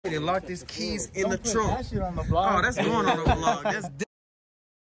Okay, lock these keys in the trunk. That shit on the vlog. Oh, that's going on the vlog. That's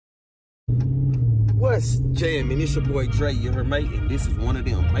What's jamming? It's your boy Dre, you heard, mate, and this is one of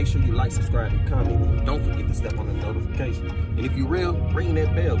them. Make sure you like, subscribe, and comment. And don't forget to step on the notification. And if you real, ring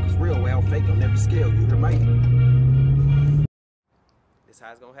that bell, because real well fake on every scale, you heard, mate. This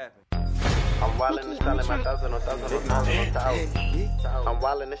how it's gonna happen. I'm wildin' and styling my thousand on thousand on thousand on thousand. I'm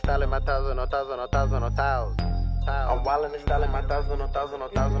wildin' and styling my thousand on thousand on thousand on thousand. I'm wildin' and styling my thousand on thousand on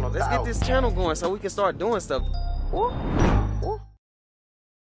thousand on thousand. Let's get this channel going so we can start doing stuff. Woo. Woo.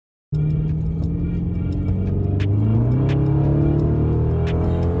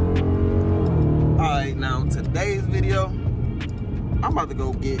 Alright, now today's video, I'm about to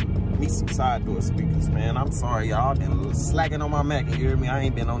go get me some side door speakers, man. I'm sorry, y'all. I've been slacking on my Mac, you hear me? I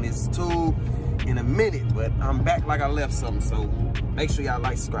ain't been on this tube in a minute, but I'm back like I left something. So make sure y'all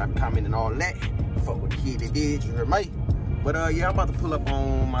like, subscribe, comment, and all that. Fuck with kid it did, you heard me? But yeah, I'm about to pull up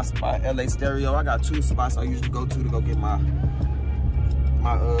on my spot, LA Stereo. I got 2 spots I usually go to go get my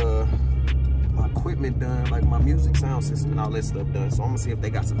equipment done, like my music sound system and all that stuff done. So I'm gonna see if they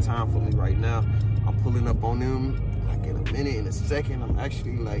got some time for me right now. I'm pulling up on them like in a minute, in a second. I'm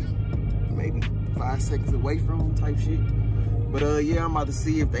actually like maybe 5 seconds away from them type shit. But yeah, I'm about to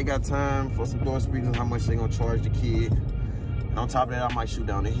see if they got time for some door speakers, how much they gonna charge the kid. And on top of that, I might shoot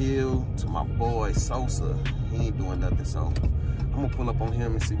down the hill to my boy Sosa. He ain't doing nothing, so I'm gonna pull up on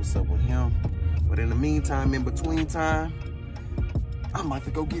him and see what's up with him. But in the meantime, in between time, I'm about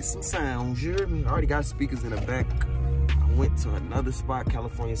to go get some sounds, you hear me? I already got speakers in the back. I went to another spot,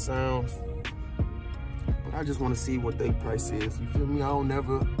 California Sounds. But I just want to see what their price is. You feel me?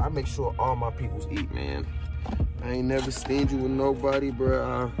 I make sure all my peoples eat, man. I ain't never stingy with nobody,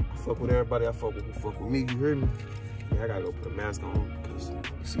 bro. I fuck with everybody. I fuck with who fuck with me, you hear me? Yeah, I gotta go put a mask on because you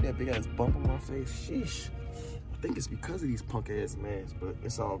see that big ass bump on my face? Sheesh. I think it's because of these punk ass masks, but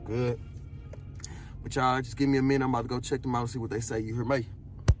it's all good. But y'all, just give me a minute. I'm about to go check them out and see what they say. You hear me?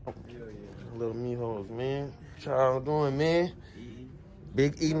 Yeah, yeah. Little mijos, man. What y'all doing, man?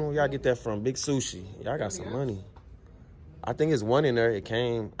 Big eating, where y'all get that from? Big Sushi. Y'all got some money. I think it's one in there. It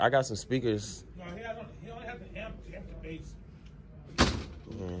came. I got some speakers. No, he only has the empty base.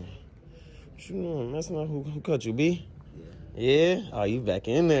 Man. What you doing? That's not who cut you, B? Yeah. Yeah? Oh, you back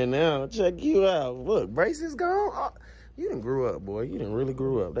in there now. Check you out. Look, braces gone. Oh, you done grew up, boy. You done really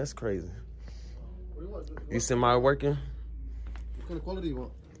grew up. That's crazy. You semi-working? What kind of quality you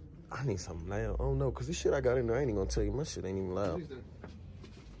want? I need something loud. Oh no, cause this shit I got in there, I ain't even gonna tell you. My shit ain't even loud.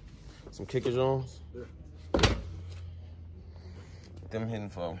 Some Kicker Jones? Yeah. Them hitting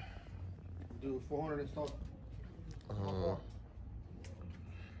for? Do 400 install.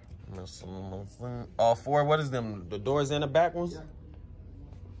 All 4, what is them? The doors and the back ones? Yeah.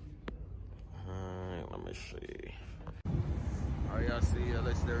 Alright, let me see. Alright, y'all see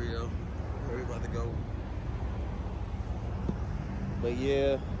LA Stereo. Where we about to go. But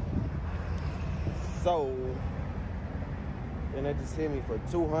yeah. So, and they just hit me for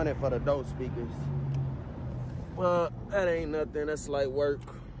 200 for the dope speakers. Well, that ain't nothing. That's light work.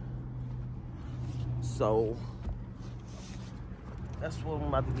 So, that's what I'm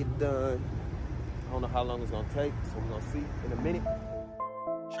about to get done. I don't know how long it's gonna take, so we're gonna see in a minute.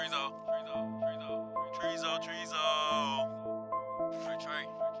 Treezo.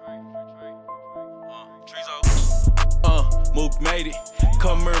 Mook made it.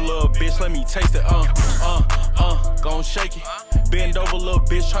 Come here, little bitch, let me taste it. Gon' shake it. Bend over, little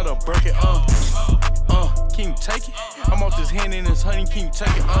bitch, try to break it. Can you take it? I'm off this hand in this honey, can you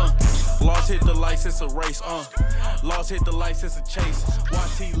take it? Lost hit the lights, it's a race. Lost hit the lights, it's a chase.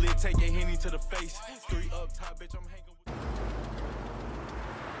 YT lit, take a henny to the face. 3 up top, bitch, I'm hanging with.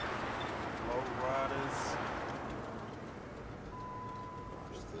 Low riders.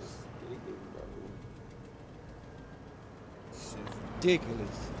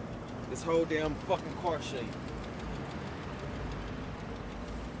 Ridiculous. This whole damn fucking car shape.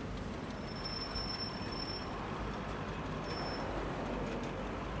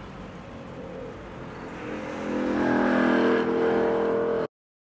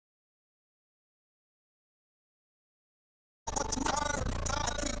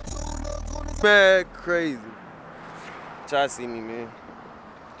 Man, crazy. Try to see me, man.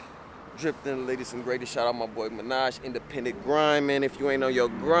 Dripped in the latest and greatest. Shout out my boy Minaj, independent grind, man. If you ain't on your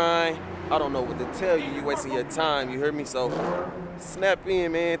grind, I don't know what to tell you. You wasting your time, you heard me? So snap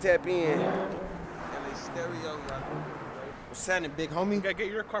in, man, tap in. LA Stereo, what's happening, big homie? You gotta get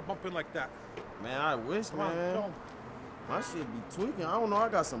your car bumping like that. Man, I wish, man. My shit be tweaking. I don't know, I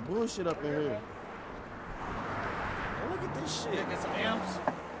got some bullshit up in here. Man, look at this shit. Get some amps.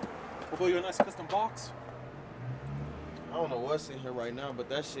 We'll build you a nice custom box. I don't know what's in here right now, but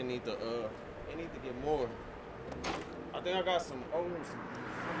that shit need to it need to get more. I think I got some old,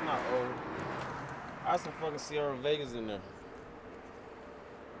 some not old. I got some fucking Sierra Vegas in there.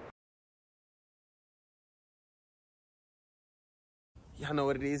 Y'all know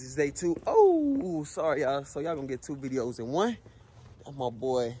what it is. It's day 2. Oh, sorry y'all. So y'all gonna get 2 videos in one. That's my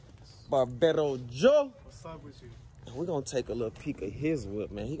boy Barbero Joe. What's up with you? And we're gonna take a little peek of his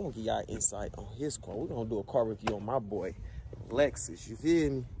whip, man. He gonna give y'all insight on his car. We're gonna do a car review on my boy Lexus. You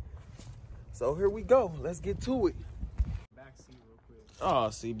feel me? So here we go. Let's get to it. Backseat real quick.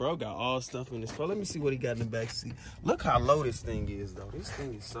 Oh, see, bro got all stuff in this car. Let me see what he got in the back seat. Look how low this thing is, though. This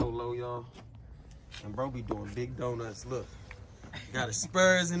thing is so low, y'all. And bro be doing big donuts. Look, got his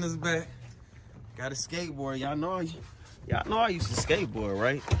Spurs in his back. Got a skateboard. Y'all know I used to skateboard,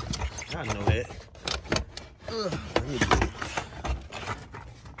 right? I know that. Let me get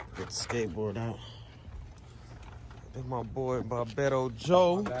the skateboard out. That's my boy Barbero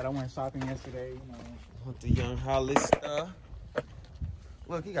Joe. I went shopping yesterday, you know. With the young Hollister.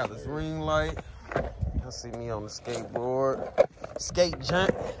 Look, he got his ring light. Y'all see me on the skateboard. Skate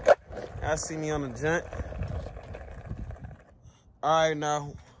jump. Y'all see me on the jump. All right,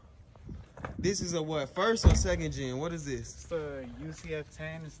 now. This is a what? First or second gen? What is this? It's the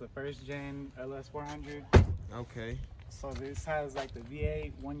UCF10. It's the first gen LS400. Okay. So this has like the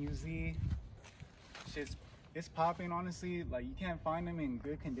V8 1UZ. It's popping, honestly. Like, you can't find them in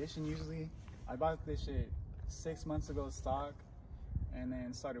good condition usually. I bought this shit 6 months ago stock, and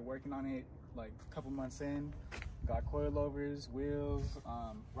then started working on it like a couple months in. Got coilovers, wheels.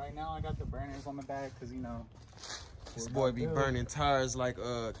 Right now I got the burners on the back because, you know, this boy be burning tires like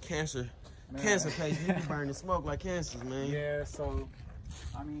cancer patients. He be burning smoke like cancers, man. Yeah, so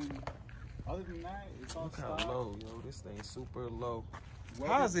I mean, other than that, it's all Look how stock. low, yo. This thing's super low.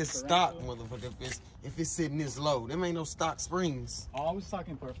 Weather How is it stock, differential. motherfucker, if it's sitting this low? Them ain't no stock springs. Oh, I was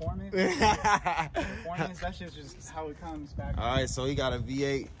talking performance. Performance, that shit's just how it comes back. All right, so he got a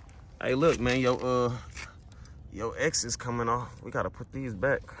V8. Hey, look, man, your X is coming off. We gotta put these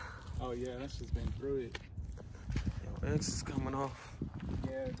back. Oh yeah, that's just been through it. Your X is coming off.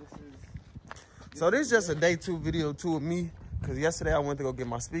 Yeah, So this is just a day 2 video too of me, cause yesterday I went to go get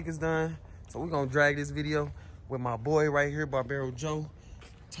my speakers done. So we're gonna drag this video with my boy right here, Barbero Joe,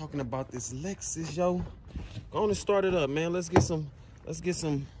 talking about this Lexus, yo. Go on and start it up, man. Let's get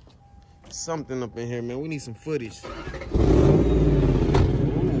something up in here, man. We need some footage. Ooh,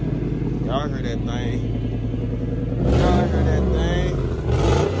 y'all heard that thing. Y'all heard that thing.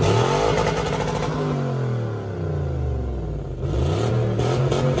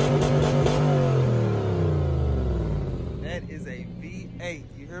 That is a V8,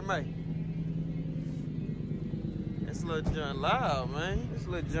 you hear me? This little joint loud, man. This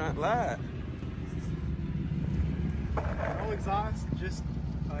little joint loud. no exhaust, just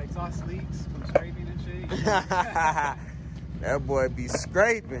exhaust leaks from scraping and shit. That boy be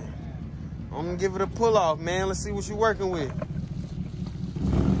scraping. I'm gonna give it a pull off, man. Let's see what you're working with.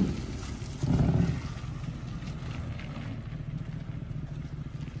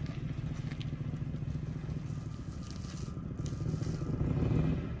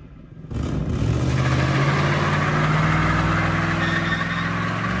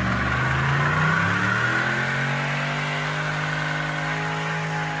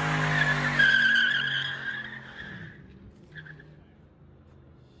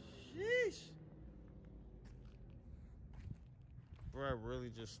 Bro, I really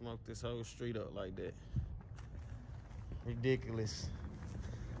just smoked this whole street up like that. Ridiculous.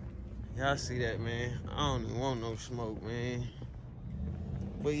 Y'all see that, man? I don't even want no smoke, man.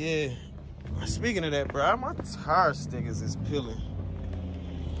 But yeah, speaking of that, bro, my tire stickers is peeling.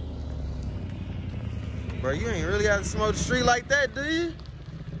 Bro, you ain't really got to smoke the street like that, do you?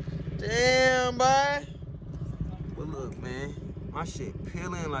 Damn, boy. But look, man, my shit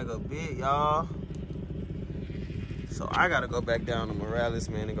peeling like a bit, y'all. So I gotta go back down to Morales,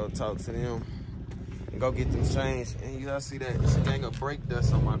 man, and go talk to them and go get them changed. And you guys see that? It's a gang of brake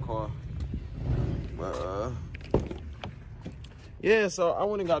dust on my car. But yeah, so I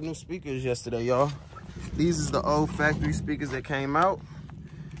went and got new speakers yesterday, y'all. These is the old factory speakers that came out.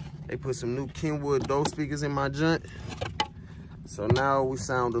 They put some new Kenwood Doe speakers in my joint. So now we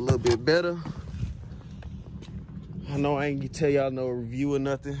sound a little bit better. I know I ain't gonna tell y'all no review or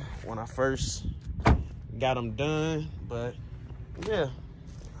nothing when I first got them done, but yeah.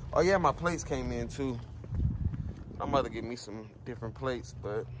 Oh yeah, my plates came in too. I'm about to get me some different plates,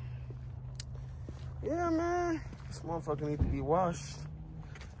 but yeah, man, this motherfucker need to be washed.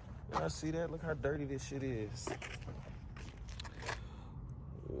 Y'all see that? Look how dirty this shit is.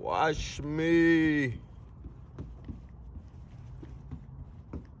 Wash me.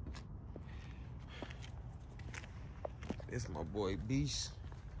 It's my boy Beast.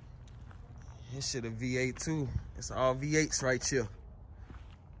 This shit a V8 too. It's all V8s right here.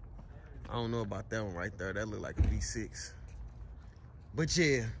 I don't know about that one right there. That look like a V6. But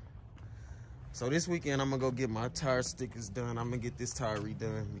yeah. So this weekend, I'm gonna go get my tire stickers done. I'm gonna get this tire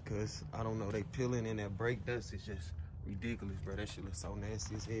redone because I don't know, they peeling in that brake dust. It's just ridiculous, bro. That shit looks so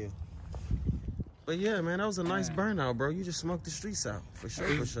nasty as hell. But yeah, man, that was a nice burnout, bro. You just smoked the streets out, for sure,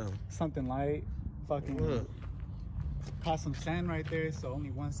 for sure. Something light, fucking What? caught some sand right there, so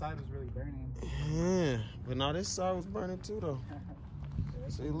only one side was really burning. Yeah, but now this side was burning too, though.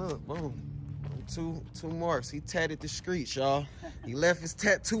 See, look, boom. Two marks. He tatted the streets, y'all. He left his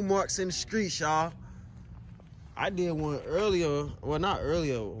tattoo marks in the streets, y'all. I did one earlier. Well, not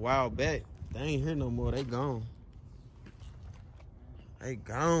earlier, a while back. They ain't here no more. They gone. They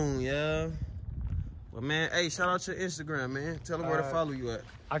gone, yeah. But man, hey, shout out your Instagram, man. Tell them where to follow you at.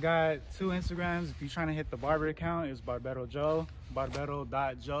 I got 2 Instagrams. If you're trying to hit the barber account, it's Barbero Joe,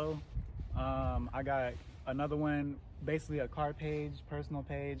 barbero.joe. I got another one, basically a car page, personal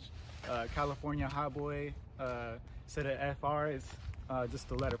page, California Hot Boy. Instead of FR, it's just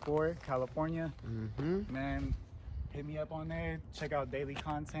the letter 4, California. Man, hit me up on there. Check out daily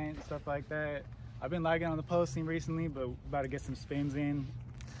content, stuff like that. I've been lagging on the posting recently, but about to get some spins in.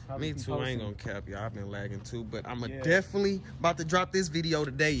 Me too, I ain't gonna cap y'all. I've been lagging too, but I'm definitely about to drop this video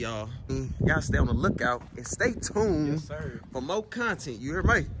today, y'all. Y'all stay on the lookout and stay tuned for more content. You hear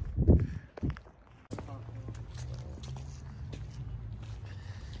me?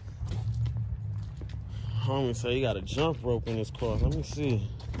 Homie say he got a jump rope in his car. Let me see.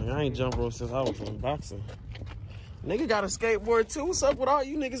 Like, I ain't jump rope since I was in boxing. Nigga got a skateboard too. What's up with all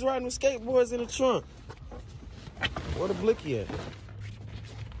you niggas riding with skateboards in the trunk? Where the blicky at?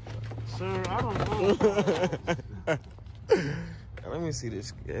 Sir, I don't know. Let me see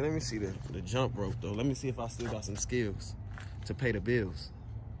this. Let me see the jump rope though. Let me see if I still got some skills to pay the bills.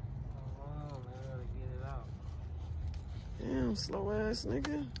 Oh, man, I gotta get it out. Damn, slow ass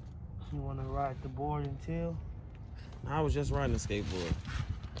nigga. You wanna ride the board until? I was just riding a skateboard,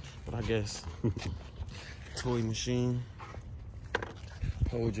 but I guess toy machine.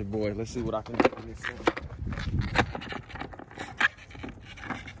 Hold your boy. Let's see what I can do in this thing.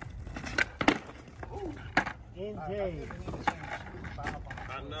 NJ.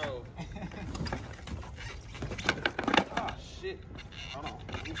 I know. Oh shit. Hold on.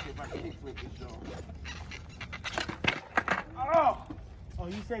 Let me see if I can kickflip this joint. Oh! Oh,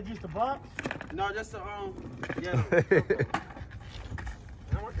 you said just a box? No, just a yeah. I can't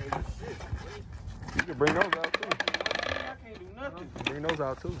do shit. You can bring those out too. I can't do nothing. Bring those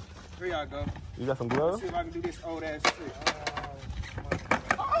out too. Here y'all go. You got some Let's gloves? see if I can do this old ass trick.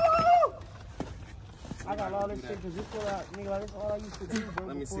 I got all this shit because this what I, nigga, that's all I used to do, bro.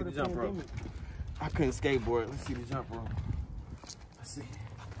 Let me see before the jump rope. pandemic. I couldn't skateboard. Let's see the jump rope. Let's see.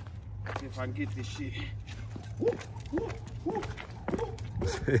 See if I can get this shit. Woo, woo, woo, woo.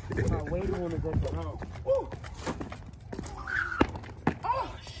 My weight on to go for home. Woo.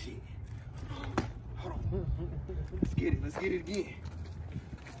 Oh shit. Hold on. Let's get it. Let's get it again.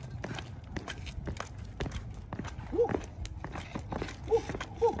 Woo. Woo.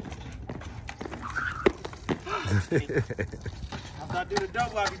 Woo. After I do the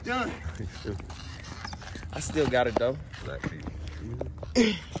double, I'll be done. I still got it though.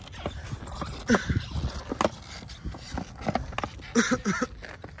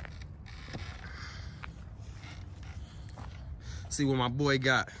 See what my boy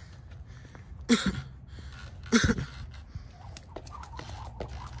got.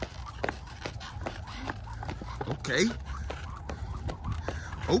 Okay.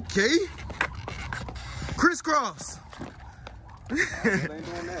 Okay. Crisscross.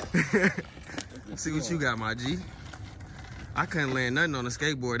 See what you got, my G. I couldn't land nothing on the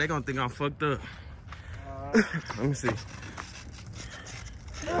skateboard. They gonna think I'm fucked up. Let me see.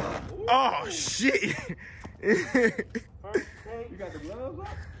 Oh shit. You got the gloves up?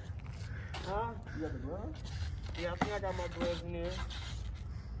 Huh? You got the gloves? Yeah, I think I got my gloves in there.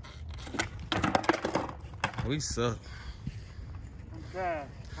 We suck. I'm fast.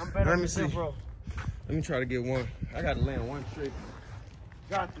 I'm better than you, bro. Let me try to get one. I gotta land one trick.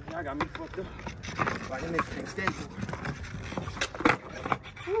 Got this. I got me fucked up. Like a nigga can't skateboard.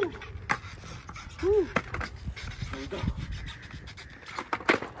 Woo. Woo. There we go.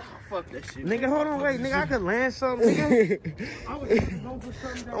 Fuck that shit. Nigga, hold on, wait, nigga. I could land something, nigga. I'm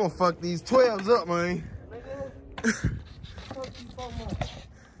gonna fuck these 12s up, man.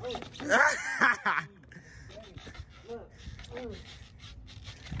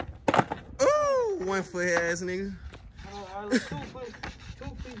 Ooh, 1 foot ass nigga. 2 feet.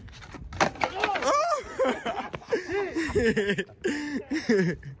 2 feet.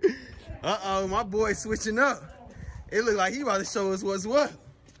 Uh-oh, my boy switching up. It look like he about to show us what's what.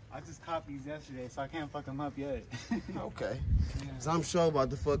 I just copied these yesterday, so I can't fuck them up yet. Okay. So I'm sure about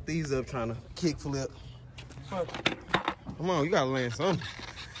to fuck these up trying to kick flip. Come on, you gotta land something.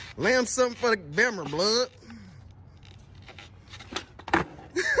 Land something for the Bammer, blood.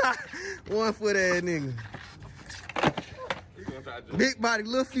 One foot ass nigga. Big body,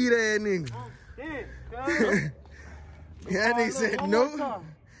 little feet ass nigga. That nigga said no. All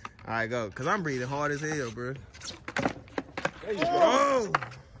right, go. Cause I'm breathing hard as hell, bro. There you go.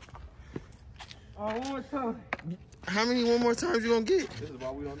 One more time. How many one more times you gonna get? This is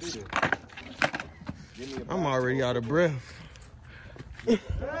why we don't do this. I'm already out of breath.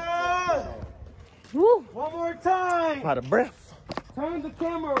 Woo. One more time. Out of breath. Turn the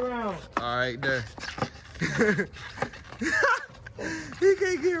camera around. All right, there. He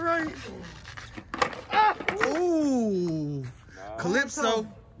can't get right. Ooh. Calypso.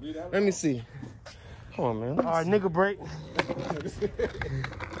 Let me see. Come on, man. All right, nigga break.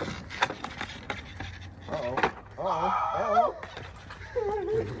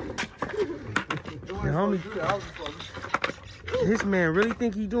 This man really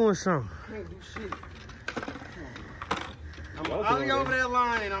think he doing something. Can't do shit. I'm only over that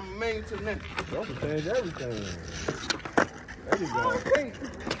line and I'm making to the next. Y'all can change everything. There you go.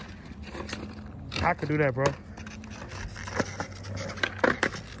 I could do that, bro.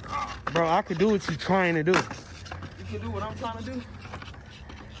 Bro, I could do what you trying to do. You can do what I'm trying to do.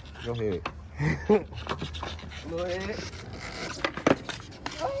 Go ahead. Go ahead.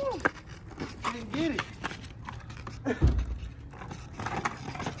 Oh, I didn't get it.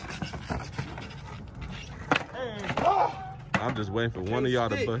 I'm just waiting for one of y'all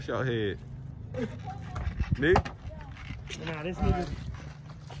to bust your head. Nick? Nah, this nigga,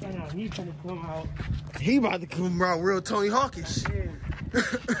 nah, he finna come out. He about to come out real Tony Hawkish.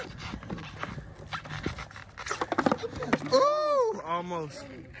 Ooh, almost.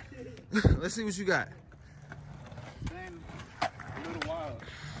 Let's see what you got. Been a little while.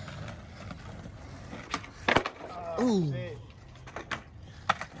 Ooh. Shit.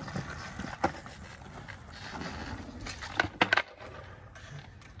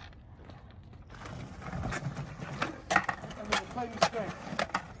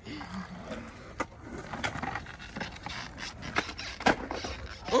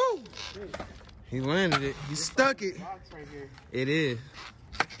 Ooh. He landed it. He stuck it. Right here. It is.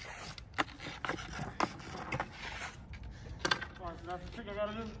 That's the trick I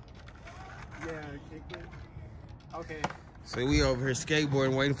gotta do. Yeah, kick it. Okay. So we over here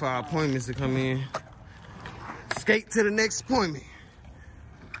skateboarding, waiting for our appointments to come in. Skate to the next appointment.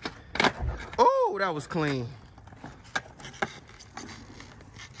 Oh, that was clean.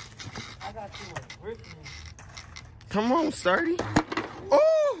 I got you a grip. Come on, sturdy.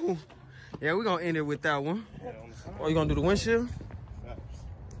 Oh, yeah, we're gonna end it with that one. Oh, you gonna do the windshield?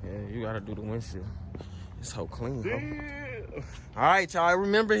 Yeah, you gotta do the windshield. It's so clean, bro. All right, y'all,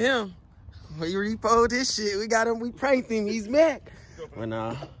 remember him. We repoed this shit. We got him, we pranked him, he's back. But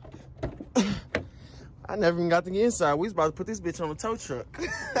nah, I never even got to get inside. We was about to put this bitch on a tow truck.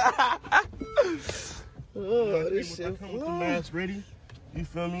 Oh, this shit. Come with the mask ready. You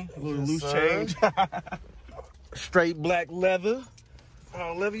feel me? A little loose sir. change. Straight black leather.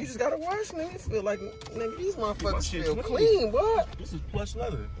 Oh, leather, you just gotta wash, nigga. It feel like, nigga, these motherfuckers feel clean, boy. This is plush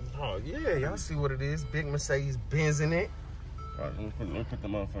leather. Oh, yeah, y'all see what it is. Big Mercedes Benz in it. All right, let me put the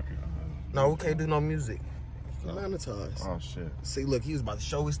motherfucker. No, we can't do no music. Monetize. Oh, shit. See, look, he was about to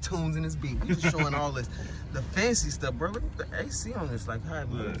show his tunes and his beat. We just showing all this, the fancy stuff, bro. Look at the AC on this, like high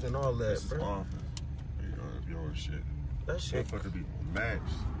moves and all that, This is bro. awesome. Your shit. That shit, Motherfucker be matched.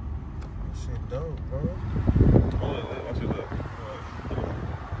 that shit dope, bro. Oh, watch it look.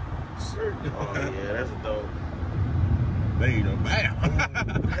 Oh, yeah, that's dope. There you go. Bam.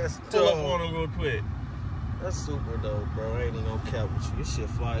 That's Pull up on dope. him real quick. That's super dope, bro. I ain't even gonna cap with you. This shit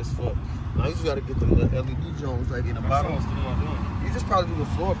fly as fuck. Now you just gotta get them little LED Jones like in the bottom. You just probably do the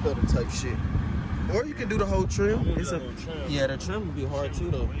floor pedal type shit. Or you can do the whole trim. It's a, yeah, the trim would be hard too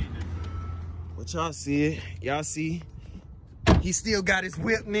though. But y'all see it. Y'all see. He still got his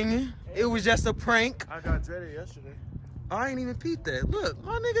whip, nigga. It was just a prank. I got dreaded yesterday. I ain't even peeped that. Look,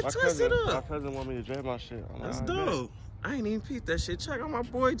 my nigga twisted My up. cousin want me to dread my shit. That's dope. I ain't even peeped that shit. Check out my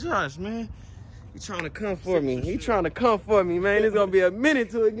boy Josh, man. He trying to come for me. He trying to come for me, man. It's gonna be a minute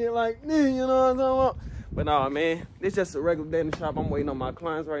till it get like this, you know what I'm talking about? But nah, man, it's just a regular day in the shop. I'm waiting on my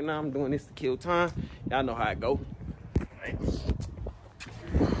clients right now. I'm doing this to kill time. Y'all know how it go.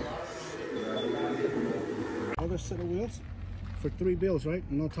 Other set of wheels for $3 bills, right?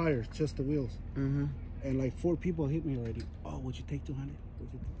 No tires, just the wheels. Mm-hmm. and like 4 people hit me already. Oh, would you take 200?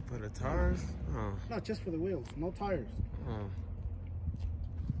 For the tires? Oh. Not just for the wheels, no tires. Oh.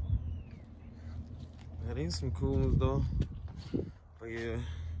 Yeah, these some cool ones though. But yeah,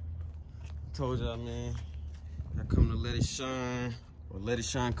 told y'all, man, I come to let it shine, or let it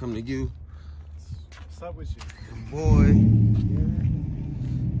shine come to you. What's up with you? Boy,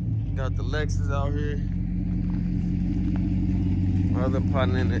 got the Lexus out here. My other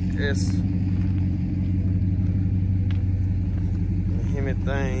partner in the S. The Hemi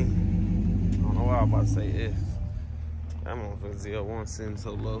thing. I don't know why I'm about to say S. That motherfucker ZL1 sitting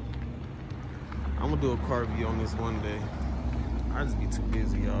so low. I'm gonna do a car review on this one day. I just be too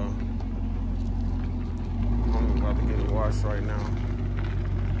busy, y'all. I'm about to get it washed right now.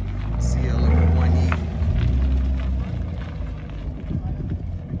 CL1E.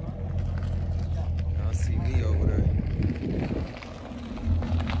 Y'all see me over there.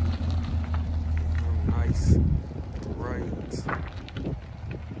 Oh, nice. Right.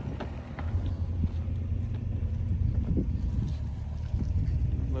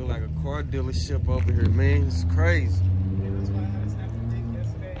 Look like a car dealership over here, man. It's crazy.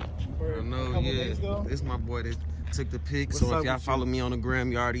 I know, yeah. This is my boy that took the pic. So if y'all follow me on the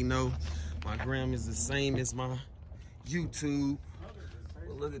gram, you already know my gram is the same as my YouTube.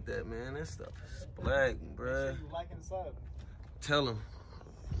 But look at that, man. That stuff is black, bruh. Like and sub. Tell them,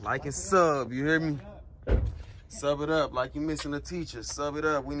 like and sub. You hear me? Sub it up like you missing a teacher. Sub it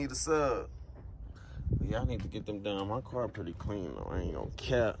up. We need a sub. But y'all need to get them down. My car pretty clean though. I ain't gonna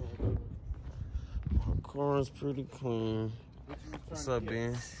cap. My car is pretty clean. What's up,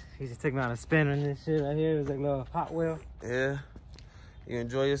 Ben? He just took me on a spin on this shit right here. It was like a little Hot Wheel. Yeah. You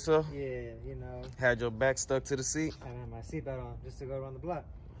enjoy yourself? Yeah, you know. Had your back stuck to the seat? I had my seatbelt on just to go around the block.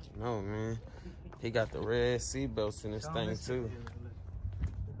 No, man. He got the red seatbelts in this thing too.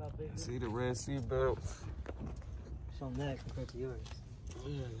 See the red seatbelts? Show them that compared to yours.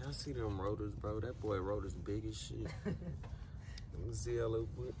 Yeah, y'all see them rotors, bro. That boy rotors big as shit.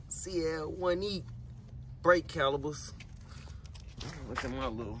 CL1E brake calibers. Look at my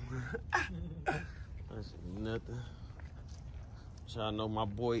little. That's nothing. Y'all know my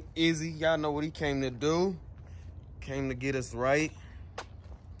boy Izzy. Y'all know what he came to do. Came to get us right.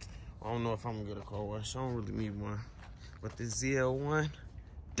 I don't know if I'm gonna get a car wash. I don't really need one. But this ZL1,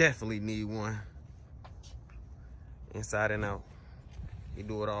 definitely need one. Inside and out. You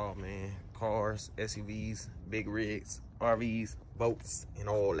do it all, man. Cars, SUVs, big rigs, RVs, boats, and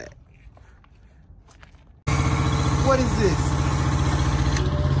all that. What is this?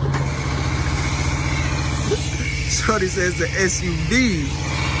 Shorty says the SUV.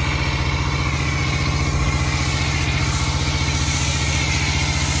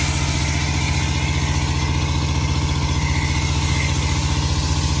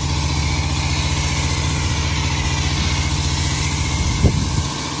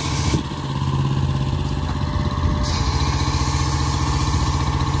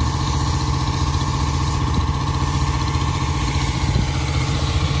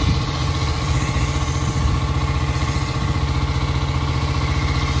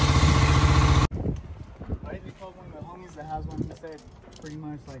 Pretty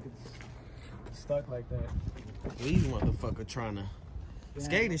much like it's stuck like that. These motherfucker trying to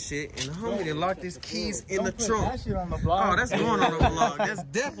skate and shit, and the homie that locked his keys in the trunk. That shit on the blog. Oh, that's going on the vlog. That's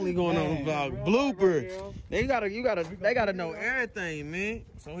definitely going on the vlog. Blooper. They gotta know everything, man.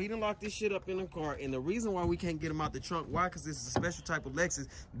 So he done locked this shit up in the car, and the reason why we can't get him out the trunk, why? Because this is a special type of Lexus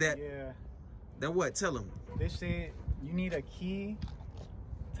that. Yeah. That what? Tell him. This shit, you need a key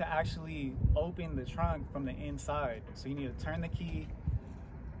to actually open the trunk from the inside. So you need to turn the key,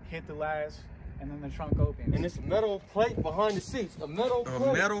 hit the latch, and then the trunk opens. And it's a metal plate behind the seats. A metal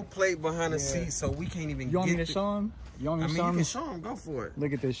plate behind the seat, so we can't even. You want me to show him? You want me to show him? You can show him. Go for it.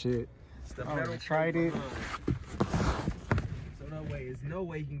 Look at this shit. It's the I tried it. So no way. There's no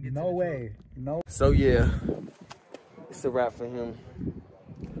way he can get. No way. No. So yeah, it's a wrap for him.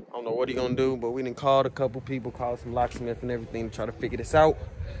 I don't know what he gonna do, but we done called a couple people, called some locksmith and everything to try to figure this out.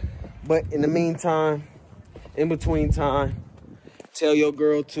 But in the meantime, in between time, tell your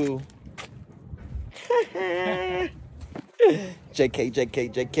girl to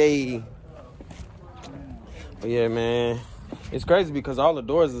JK. But yeah, man, it's crazy because all the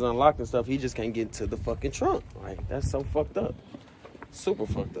doors is unlocked and stuff. He just can't get to the fucking trunk. Like, that's so fucked up. Super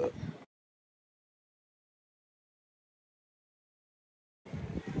fucked up.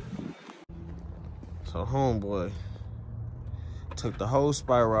 So homeboy took the whole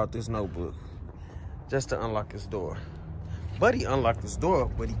spiral out this notebook just to unlock his door. But he unlocked his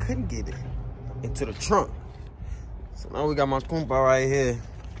door, but he couldn't get it into the trunk. So now we got my compa right here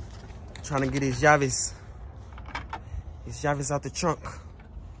Trying to get his llaves. His llaves out the trunk.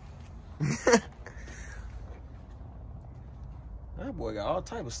 That boy got all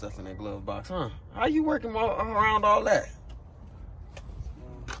type of stuff in that glove box, huh? How you working around all that?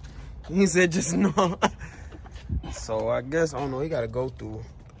 He said just no. So I guess, I don't know, he gotta go through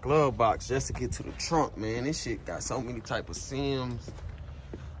the glove box just to get to the trunk, man. This shit got so many type of sims.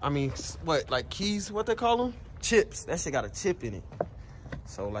 I mean, what, like keys, what they call them? Chips. That shit got a chip in it.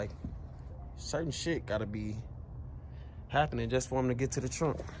 So like, certain shit gotta be happening just for him to get to the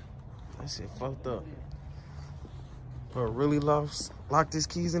trunk. That shit fucked up. Bro really locked his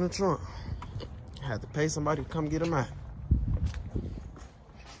keys in the trunk. Had to pay somebody to come get him out.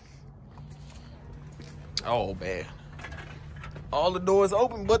 Oh, man. All the doors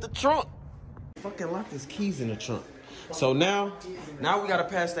open but the trunk. Fucking locked his keys in the trunk. So now we gotta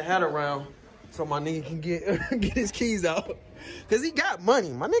pass the hat around so my nigga can get his keys out. Cause he got money.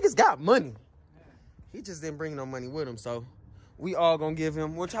 My niggas got money. He just didn't bring no money with him. So we all gonna give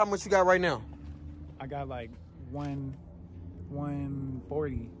him, how much you got right now? I got like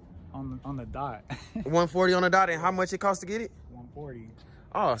 140 on the dot. 140 on the dot, and how much it cost to get it? 140.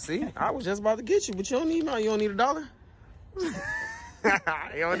 Oh, see, I was just about to get you, but you don't need $1. You don't need $1.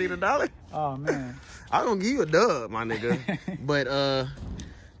 You don't need $1. Oh man, I'm gonna give you a dub, my nigga. But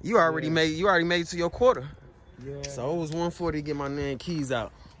you already made it to your quarter. Yeah. So it was 140 to get my man keys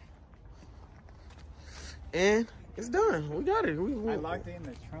out, and it's done. We got it. I locked it in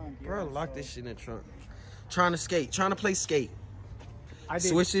the trunk. Bro, locked this shit in the trunk. Trying to play skate. I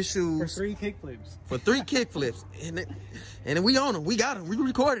did switch his shoes for 3 kickflips. For 3 kickflips, and then we on them. We got them. We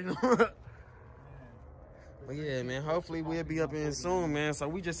recorded them. But yeah, man. Hopefully we'll be up in soon, man. So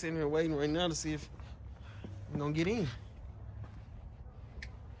we just sitting here waiting right now to see if we're gonna get in.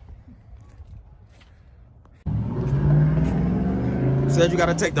 Said you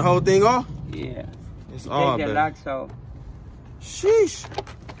gotta take the whole thing off? Yeah. It's all take the locks out. Sheesh.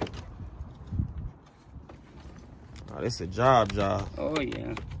 Oh, this a job. Oh,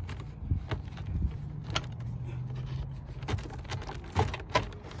 yeah.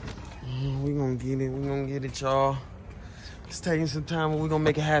 We gonna get it. We gonna get it, y'all. It's taking some time, but we gonna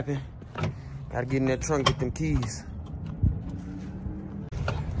make it happen. Gotta get in that trunk, get them keys.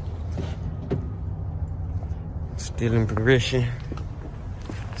 Still in progression.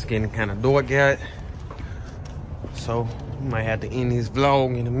 It's getting kind of dark out. So we might have to end this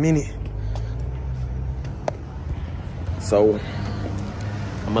vlog in a minute. So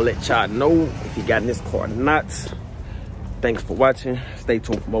I'm gonna let y'all know if you got in this car or not. Thanks for watching. Stay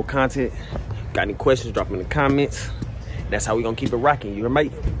tuned for more content. Got any questions, drop them in the comments. That's how we gonna keep it rocking. You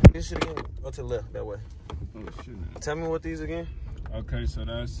mate? This shit again. Go to the left that way. Oh shit. Tell me what these again. Okay, so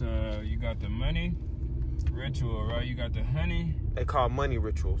that's you got the money ritual, right? You got the honey. They call money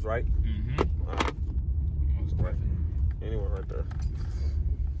rituals, right? Right. Anywhere right there.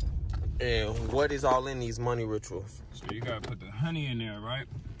 And what is all in these money rituals? So you gotta put the honey in there, right?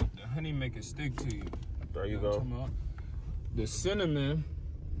 The honey make it stick to you. There you go. The cinnamon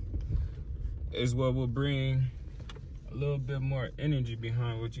is what will bring a little bit more energy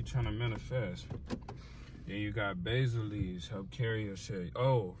behind what you're trying to manifest. Then you got basil leaves, help carry your shit.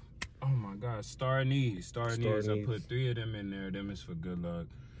 Oh my God, star anise. Star anise. I put 3 of them in there. Them is for good luck.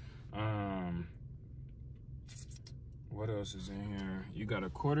 What else is in here? You got a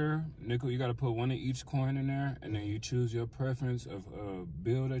quarter, nickel. You got to put 1 of each coin in there, and then you choose your preference of a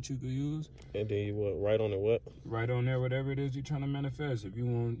bill that you could use. And then you write on it what? Write on there whatever it is you're trying to manifest. If you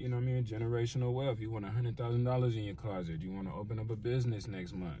want, you know what I mean, generational wealth. You want $100,000 in your closet. You want to open up a business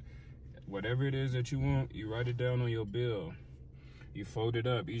next month. Whatever it is that you want, you write it down on your bill. You fold it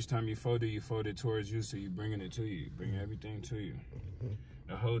up. Each time you fold it towards you, so you bringing it to you. Bring everything to you.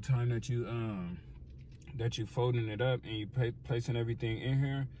 The whole time that you folding it up and you placing everything in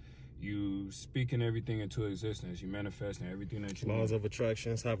here, you speaking everything into existence. You manifesting everything that you want. Laws of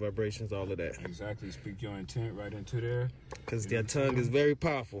attractions, high vibrations, all of that. Exactly. Speak your intent right into there. Because their tongue is very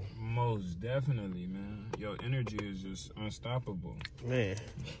powerful. Most definitely, man. Your energy is just unstoppable. Man,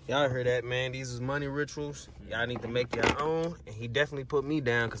 y'all heard that, man. These is money rituals. Y'all need to make your own. And he definitely put me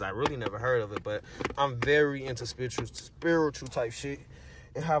down because I really never heard of it. But I'm very into spiritual type shit.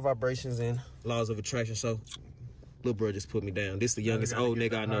 And high vibrations and laws of attraction. So, little bro just put me down. This the youngest old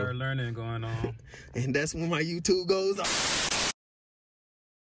nigga I know. Hard learning going on. And that's when my YouTube goes on.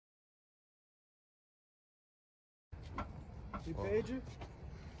 You paid you?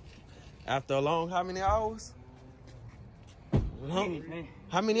 After a long, how many hours? How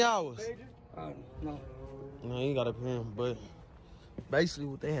many hours? No. No, you gotta pay him, but Basically,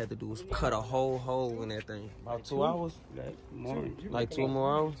 what they had to do was cut a whole hole in that thing. About 2 hours? Like 2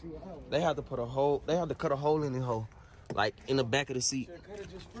 more hours? They had to put a hole. They had to cut a hole in the hole, like in the back of the seat. Cut it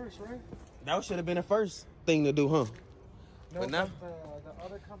just first, right? That should have been the first thing to do, huh? No, but now, the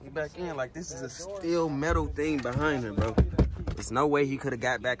other company we back in. Like, this is a steel metal thing behind him, bro. There's no way he could have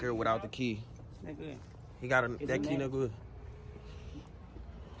got back here without the key. He got that key no good.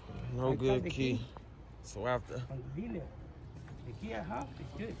 No good key. So after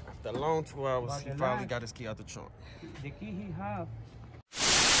a long 2 hours, he finally got his key out the trunk. The key he have.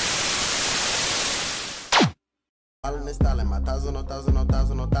 Wildin' and styling my thousand, no thousand, no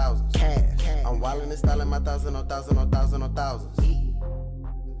thousand, no thousands. Cash. I'm wildin' and styling my thousand, no thousand, no thousand, no thousands.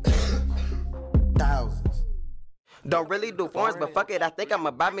 Thousands. Don't really do forms, but fuck it, I think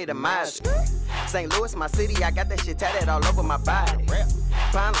I'ma buy me the mileage. St. Louis, my city, I got that shit tatted all over my body.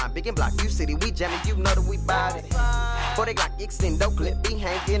 Pine line, big and block, you city, we jamming, you know that we bout it. 40 Glock, extend, dope clip, be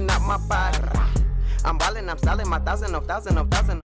hanging out my body. I'm wildin', I'm styling my thousand, no thousand, no thousand.